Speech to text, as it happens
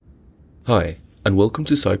Hi, and welcome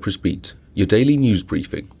to Cyprus Beat, your daily news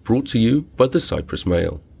briefing brought to you by the Cyprus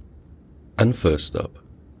Mail. And first up,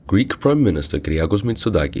 Greek Prime Minister Kyriakos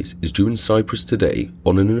Mitsotakis is due in Cyprus today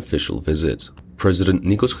on an official visit. President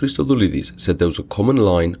Nikos Christodoulides said there was a common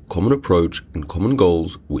line, common approach, and common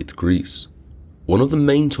goals with Greece. One of the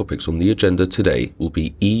main topics on the agenda today will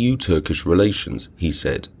be EU-Turkish relations, he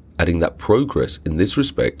said, adding that progress in this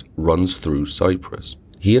respect runs through Cyprus.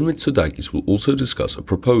 He and Mitsotakis will also discuss a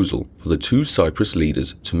proposal for the two Cyprus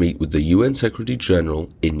leaders to meet with the UN Secretary General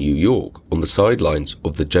in New York on the sidelines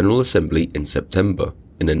of the General Assembly in September,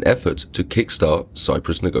 in an effort to kickstart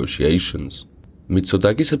Cyprus negotiations.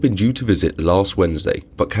 Mitsotakis had been due to visit last Wednesday,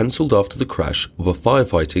 but cancelled after the crash of a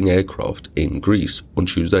firefighting aircraft in Greece on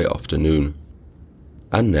Tuesday afternoon.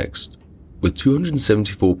 And next, with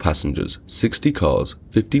 274 passengers, 60 cars,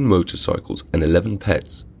 15 motorcycles and 11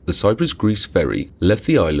 pets, the Cyprus-Greece ferry left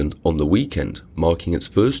the island on the weekend, marking its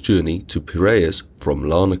first journey to Piraeus from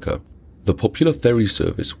Larnaca. The popular ferry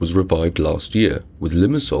service was revived last year, with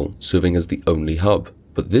Limassol serving as the only hub,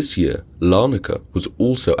 but this year Larnaca was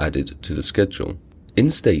also added to the schedule. In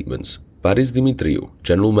statements, Paris Dimitriou,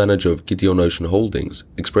 General Manager of Kition Ocean Holdings,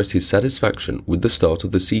 expressed his satisfaction with the start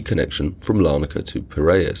of the sea connection from Larnaca to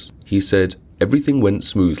Piraeus. He said, "Everything went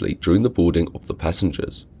smoothly during the boarding of the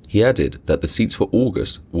passengers." He added that the seats for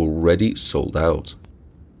August were already sold out.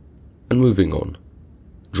 And moving on.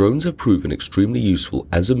 Drones have proven extremely useful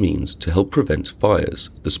as a means to help prevent fires,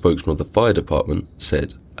 the spokesman of the fire department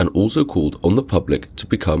said, and also called on the public to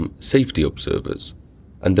become safety observers.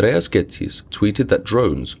 Andreas Getis tweeted that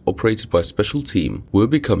drones, operated by a special team, were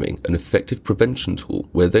becoming an effective prevention tool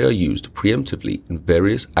where they are used preemptively in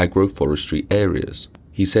various agroforestry areas.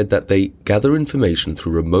 He said that they gather information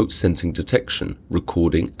through remote sensing detection,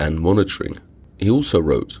 recording and monitoring. He also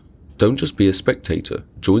wrote, "Don't just be a spectator,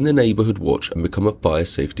 join the neighbourhood watch and become a fire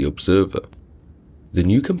safety observer." The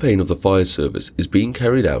new campaign of the fire service is being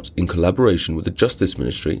carried out in collaboration with the Justice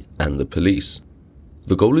Ministry and the police.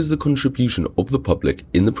 The goal is the contribution of the public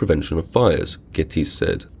in the prevention of fires, Getis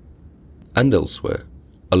said. And elsewhere,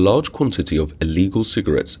 a large quantity of illegal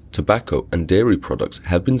cigarettes, tobacco and dairy products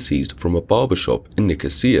have been seized from a barber shop in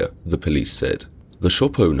Nicosia, the police said. The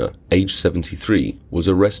shop owner, aged 73, was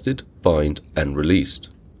arrested, fined and released.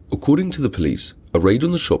 According to the police, a raid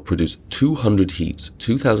on the shop produced 200 heats,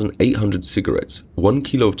 2,800 cigarettes, 1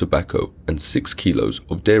 kilo of tobacco and 6 kilos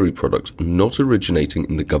of dairy products not originating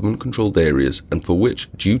in the government-controlled areas and for which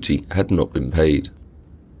duty had not been paid.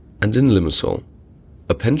 And in Limassol,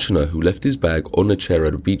 a pensioner who left his bag on a chair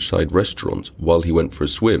at a beachside restaurant while he went for a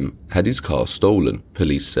swim had his car stolen,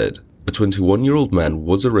 police said. A 21-year-old man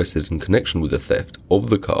was arrested in connection with the theft of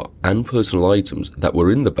the car and personal items that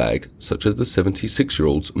were in the bag, such as the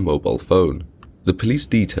 76-year-old's mobile phone. The police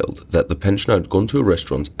detailed that the pensioner had gone to a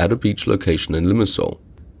restaurant at a beach location in Limassol.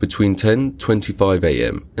 Between 10:25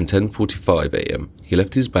 a.m. and 10:45 a.m, he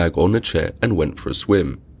left his bag on a chair and went for a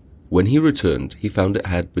swim. When he returned, he found it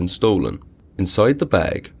had been stolen. Inside the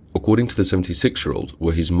bag, according to the 76-year-old,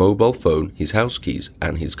 were his mobile phone, his house keys,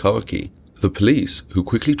 and his car key. The police, who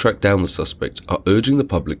quickly tracked down the suspect, are urging the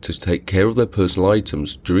public to take care of their personal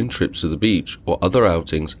items during trips to the beach or other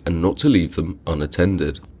outings and not to leave them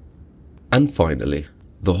unattended. And finally,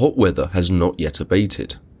 the hot weather has not yet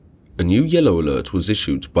abated. A new yellow alert was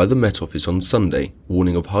issued by the Met Office on Sunday,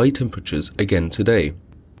 warning of high temperatures again today.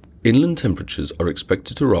 Inland temperatures are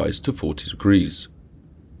expected to rise to 40 degrees.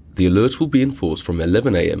 The alert will be enforced from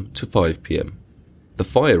 11 a.m. to 5 p.m. The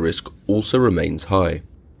fire risk also remains high.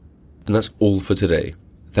 And that's all for today.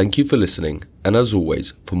 Thank you for listening, and as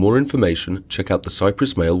always, for more information, check out the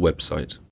Cyprus Mail website.